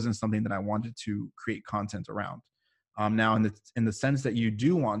wasn't something that I wanted to create content around. Now in the sense that you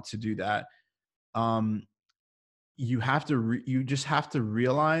do want to do that, you just have to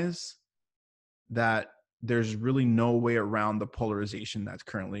realize that there's really no way around the polarization that's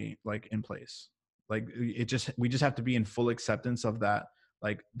currently like in place. Like we just have to be in full acceptance of that.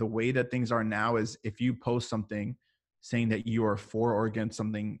 Like the way that things are now is, if you post something saying that you are for or against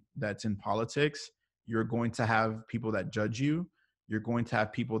something that's in politics, you're going to have people that judge you. You're going to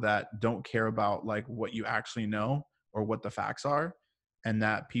have people that don't care about like what you actually know or what the facts are, and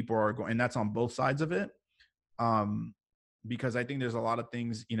that people are going, and that's on both sides of it. Because I think there's a lot of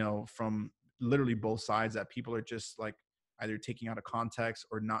things, you know, from literally both sides that people are just like, either taking out of context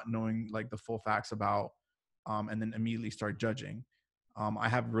or not knowing like the full facts about, and then immediately start judging. I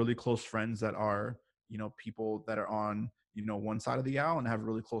have really close friends that are, you know, people that are on, you know, one side of the aisle, and I have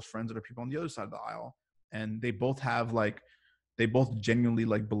really close friends that are people on the other side of the aisle. And they both have like, they both genuinely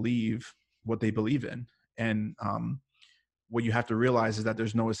like believe what they believe in. And what you have to realize is that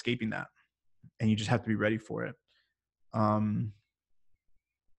there's no escaping that, and you just have to be ready for it.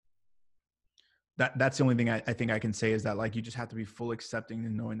 That's the only thing I think I can say, is that like you just have to be full accepting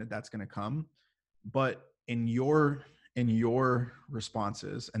and knowing that that's going to come. But in your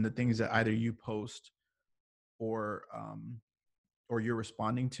responses and the things that either you post or you're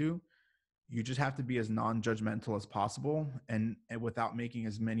responding to, you just have to be as non-judgmental as possible, and without making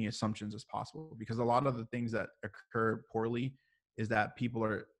as many assumptions as possible, because a lot of the things that occur poorly is that people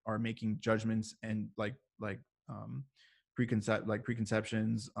are making judgments and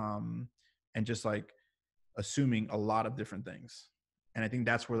preconceptions, and just like assuming a lot of different things. And I think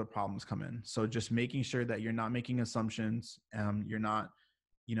that's where the problems come in. So just making sure that you're not making assumptions, you're not,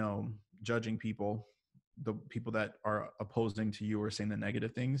 you know, judging people, the people that are opposing to you or saying the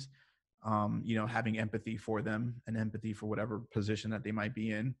negative things, you know, having empathy for them and empathy for whatever position that they might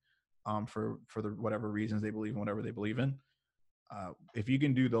be in, for the whatever reasons they believe in, whatever they believe in. If you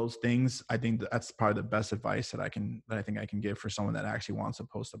can do those things, I think that's probably the best advice that I think I can give for someone that actually wants to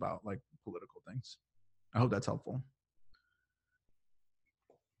post about like political things. I hope that's helpful.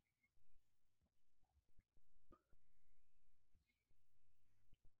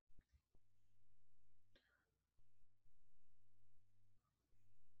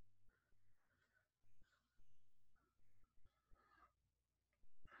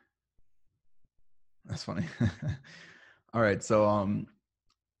 That's funny. All right. So,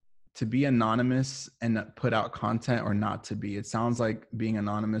 to be anonymous and put out content, or not to be, it sounds like being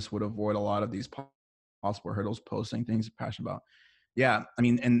anonymous would avoid a lot of these possible hurdles, posting things you're passionate about. Yeah. I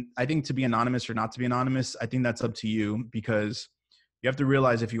mean, and I think to be anonymous or not to be anonymous, I think that's up to you, because you have to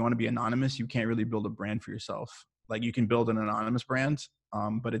realize if you want to be anonymous, you can't really build a brand for yourself. Like you can build an anonymous brand,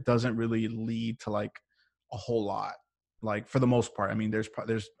 but it doesn't really lead to like a whole lot. Like for the most part, I mean,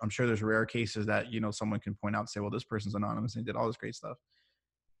 I'm sure there's rare cases that, you know, someone can point out and say, well, this person's anonymous and did all this great stuff.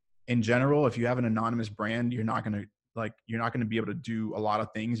 In general, if you have an anonymous brand, you're not going to be able to do a lot of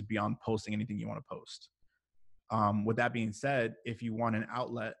things beyond posting anything you want to post. With that being said, if you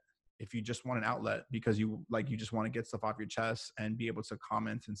just want an outlet because you just want to get stuff off your chest and be able to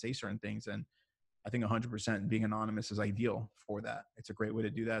comment and say certain things, and I think 100% being anonymous is ideal for that. It's a great way to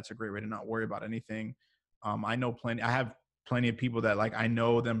do that. It's a great way to not worry about anything. I have plenty of people that like, I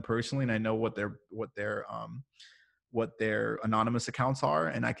know them personally, and I know what their anonymous accounts are,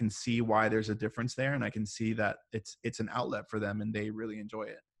 and I can see why there's a difference there, and I can see that it's an outlet for them and they really enjoy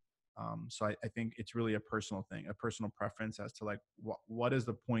it. So I think it's really a personal thing, a personal preference as to like what is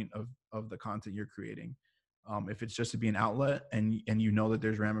the point of the content you're creating. If it's just to be an outlet and you know that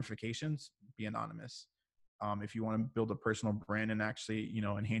there's ramifications, be anonymous. If you want to build a personal brand and actually, you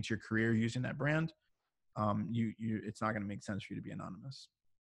know, enhance your career using that brand, it's not going to make sense for you to be anonymous.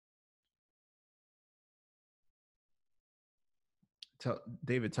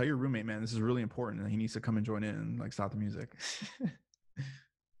 David, tell your roommate, man, this is really important, and he needs to come and join in and like stop the music.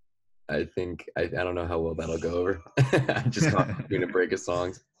 I think I don't know how well that'll go over. I just caught doing a break of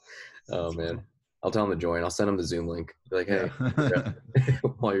songs. Oh man, I'll tell him to join. I'll send him the Zoom link. Be like, hey, yeah.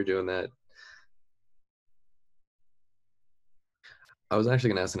 While you're doing that. I was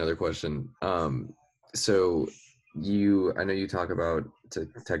actually gonna ask another question. So I know you talk about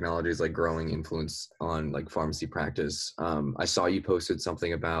technologies like growing influence on like pharmacy practice. I saw you posted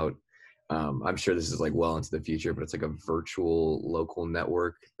something about, I'm sure this is like well into the future, but it's like a virtual local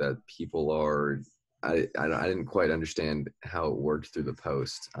network that people are, I didn't quite understand how it worked through the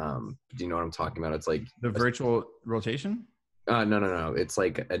post. Do you know what I'm talking about? It's like the virtual rotation? No. It's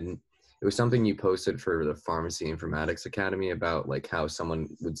like it was something you posted for the Pharmacy Informatics Academy about like how someone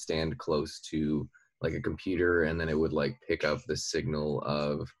would stand close to like a computer and then it would like pick up the signal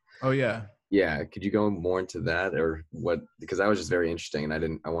of. Oh yeah. Yeah. Could you go more into that or what? Because that was just very interesting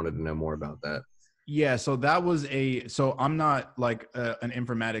and I wanted to know more about that. Yeah. So I'm not like an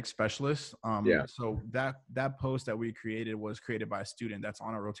informatics specialist. Yeah. So that post that we created was created by a student that's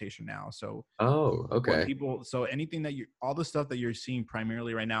on a rotation now. So. Oh, okay. So anything all the stuff that you're seeing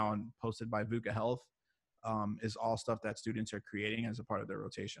primarily right now and posted by VUCA Health, is all stuff that students are creating as a part of their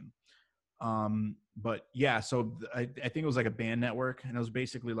rotation. But yeah, so I think it was like a band network, and it was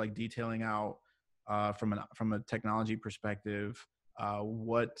basically like detailing out, from a technology perspective,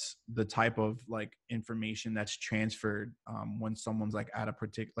 what the type of like information that's transferred, when someone's like at a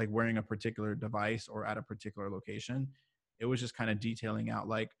particular, like wearing a particular device or at a particular location. it was just kind of detailing out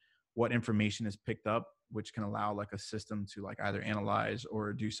like what information is picked up, which can allow like a system to like either analyze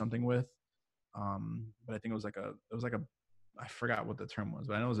or do something with. But I think it was like a, I forgot what the term was,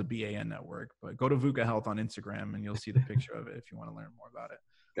 but I know it was a BAN network. But go to VUCA Health on Instagram and you'll see the picture of it if you want to learn more about it.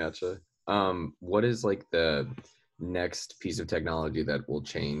 Gotcha. What is like the next piece of technology that will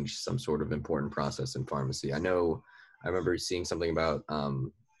change some sort of important process in pharmacy? I know I remember seeing something about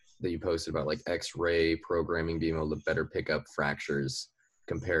that you posted about like X-ray programming being able to better pick up fractures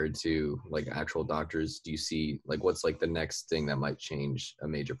compared to like actual doctors. Do you see like what's like the next thing that might change a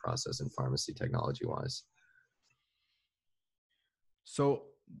major process in pharmacy technology wise? So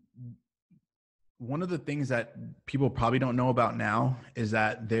one of the things that people probably don't know about now is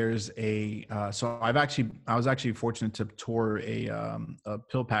that there's a so I was actually fortunate to tour a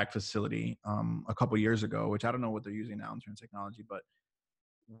pill pack facility a couple years ago, which I don't know what they're using now in terms of technology, but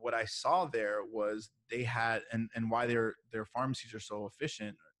what I saw there was they had, and why their pharmacies are so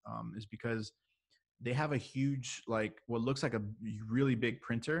efficient is because they have a huge, like what looks like a really big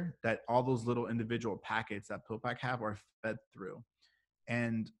printer that all those little individual packets that pill pack have are fed through.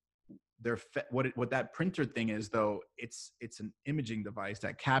 And what that printer thing is though, it's an imaging device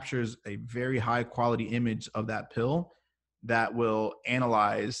that captures a very high quality image of that pill that will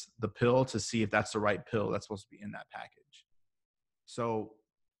analyze the pill to see if that's the right pill that's supposed to be in that package. So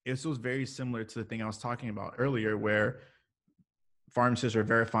this was very similar to the thing I was talking about earlier, where pharmacists are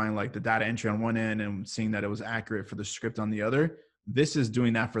verifying like the data entry on one end and seeing that it was accurate for the script on the other. This is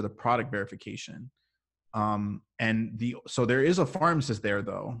doing that for the product verification. So there is a pharmacist there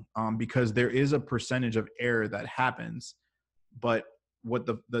though, because there is a percentage of error that happens, but but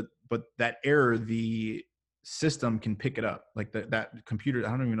that error, the system can pick it up. Like that computer,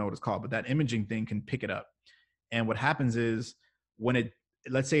 I don't even know what it's called, but that imaging thing can pick it up. And what happens is when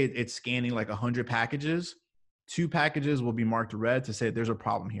let's say it's scanning like 100 packages, 2 packages will be marked red to say there's a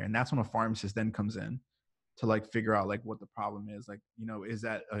problem here. And that's when a pharmacist then comes in to like figure out like what the problem is. Like, is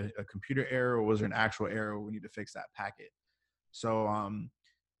that a computer error or was there an actual error? We need to fix that packet. So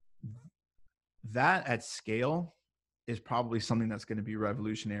that at scale is probably something that's going to be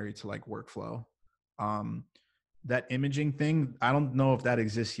revolutionary to like workflow. That imaging thing, I don't know if that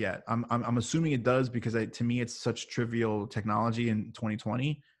exists yet. I'm assuming it does because to me it's such trivial technology in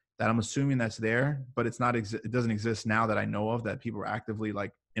 2020 that I'm assuming that's there, but it's not. It doesn't exist now that I know of that people are actively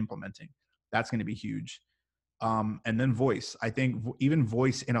like implementing. That's going to be huge. And then voice. I think even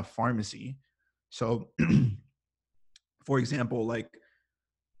voice in a pharmacy. So, for example, like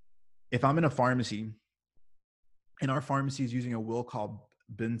if I'm in a pharmacy and our pharmacy is using a will call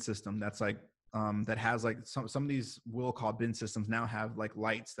bin system that's like that has like some of these will call bin systems now have like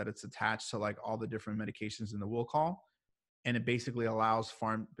lights that it's attached to like all the different medications in the will call, and it basically allows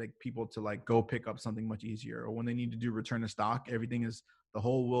people to like go pick up something much easier. Or when they need to do return to stock, everything is, the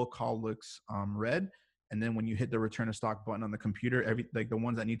whole will call looks red, and then when you hit the return to stock button on the computer, like the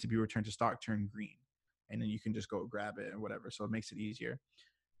ones that need to be returned to stock turn green, and then you can just go grab it or whatever. So it makes it easier.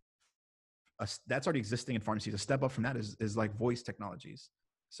 That's already existing in pharmacies. A step up from that is like voice technologies.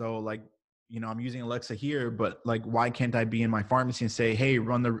 So like, I'm using Alexa here, but like, why can't I be in my pharmacy and say, hey,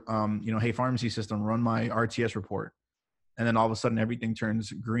 run the, hey, pharmacy system, run my RTS report. And then all of a sudden everything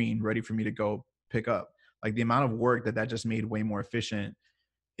turns green, ready for me to go pick up. Like the amount of work that just made way more efficient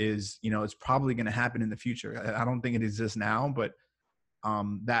is, it's probably going to happen in the future. I don't think it exists now, but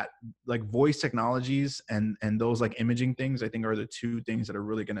that like voice technologies and those like imaging things, I think are the 2 things that are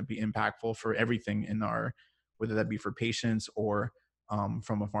really going to be impactful for everything in whether that be for patients or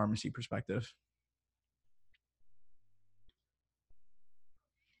from a pharmacy perspective.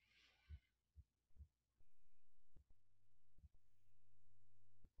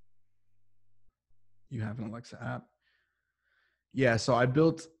 You have an Alexa app? Yeah, so I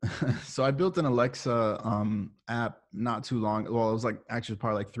built an Alexa app not too long. Well, it was like actually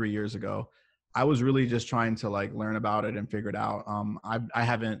probably like 3 years ago. I was really just trying to like learn about it and figure it out. I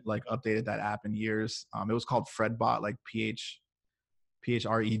haven't like updated that app in years. It was called Fredbot, like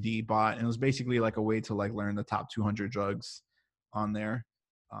PHRED bot, and it was basically like a way to like learn the top 200 drugs on there.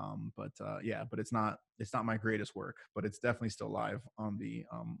 But it's not my greatest work, but it's definitely still live on the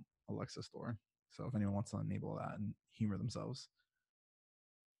Alexa store. So if anyone wants to enable that and humor themselves.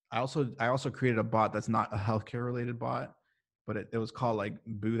 I also created a bot that's not a healthcare related bot, but it was called like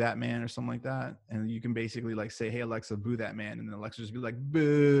Boo That Man or something like that. And you can basically like say, hey, Alexa, boo that man. And then Alexa just be like,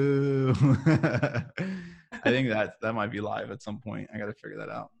 boo. I think that might be live at some point. I got to figure that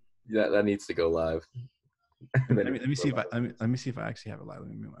out. Yeah, that needs to go live. let me see if I actually have it live. Let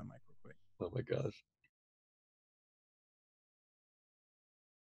me mute my mic real quick. Oh my gosh.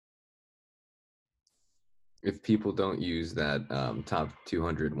 if people don't use that top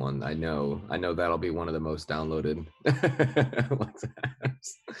 200 one, I know that'll be one of the most downloaded WhatsApps.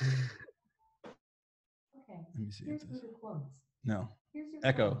 Let me see. If this... No.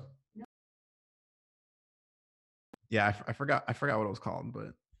 Echo. Yeah, I forgot what it was called,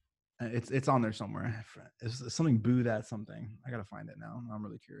 but it's on there somewhere. It's something boo that something. I gotta find it now. I'm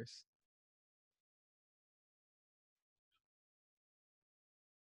really curious.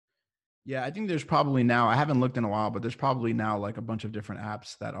 Yeah, I think there's probably now, I haven't looked in a while, but there's probably now like a bunch of different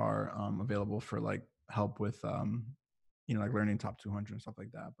apps that are available for like help with, like learning top 200 and stuff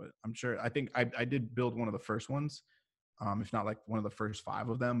like that. But I'm sure, I think I did build one of the first ones, if not like one of the first 5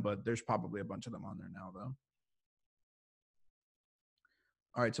 of them, but there's probably a bunch of them on there now though.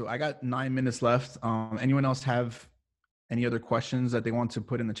 All right, so I got 9 minutes left. Anyone else have any other questions that they want to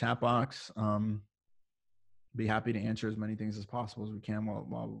put in the chat box? Be happy to answer as many things as possible as we can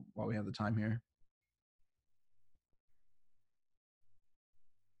while we have the time here.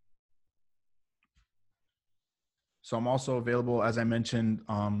 So I'm also available, as I mentioned,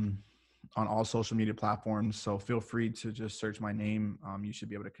 on all social media platforms. So feel free to just search my name. You should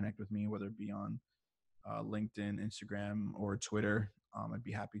be able to connect with me, whether it be on LinkedIn, Instagram, or Twitter. I'd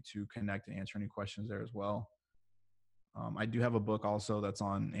be happy to connect and answer any questions there as well. I do have a book also that's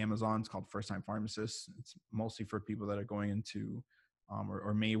on Amazon. It's called First Time Pharmacist. It's mostly for people that are going into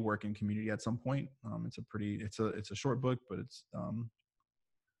or may work in community at some point. It's a short book, but it's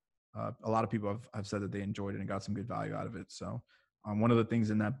a lot of people have said that they enjoyed it and got some good value out of it. So one of the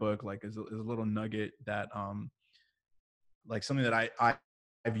things in that book like is a little nugget that like something that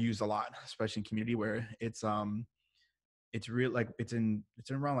I've used a lot, especially in community, where it's real, like it's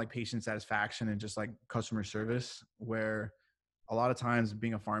around like patient satisfaction and just like customer service, where a lot of times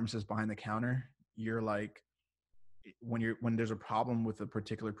being a pharmacist behind the counter, you're like, when there's a problem with a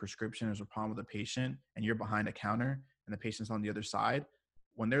particular prescription, there's a problem with a patient and you're behind a counter and the patient's on the other side,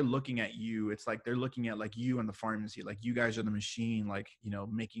 when they're looking at you, it's like they're looking at like you and the pharmacy, like you guys are the machine, like,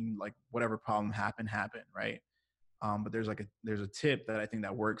 making like whatever problem happen, right? But there's a tip that I think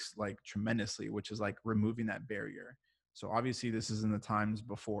that works like tremendously, which is like removing that barrier. So obviously this is in the times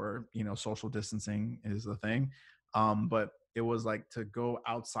before, social distancing is the thing. But it was like to go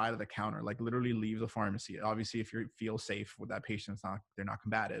outside of the counter, like literally leave the pharmacy. Obviously, if you feel safe with that patient, they're not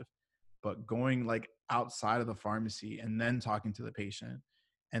combative, but going like outside of the pharmacy and then talking to the patient.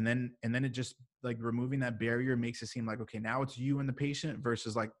 And then it just like removing that barrier makes it seem like, okay, now it's you and the patient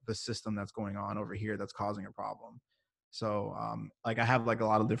versus like the system that's going on over here that's causing a problem. So like I have like a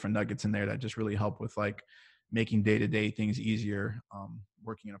lot of different nuggets in there that just really help with like making day-to-day things easier,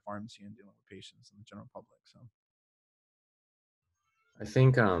 working in a pharmacy and dealing with patients and the general public. So I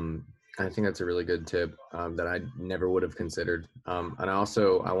think that's a really good tip that I never would have considered. And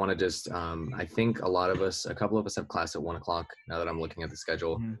I want to just I think a couple of us have class at 1:00 now that I'm looking at the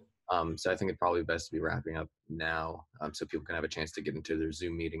schedule. Mm-hmm. So I think it's probably best to be wrapping up now, so people can have a chance to get into their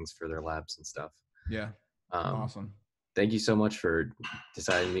Zoom meetings for their labs and stuff. Yeah. Awesome. Thank you so much for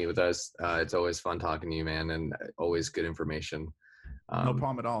deciding to meet with us. It's always fun talking to you, man, and always good information. No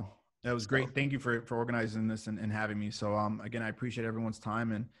problem at all. That was great. Thank you for organizing this and having me. So again, I appreciate everyone's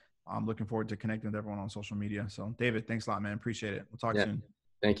time, and I'm looking forward to connecting with everyone on social media. So David, thanks a lot, man. Appreciate it. We'll talk soon.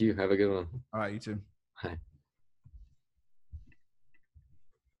 Thank you. Have a good one. All right, you too. Bye.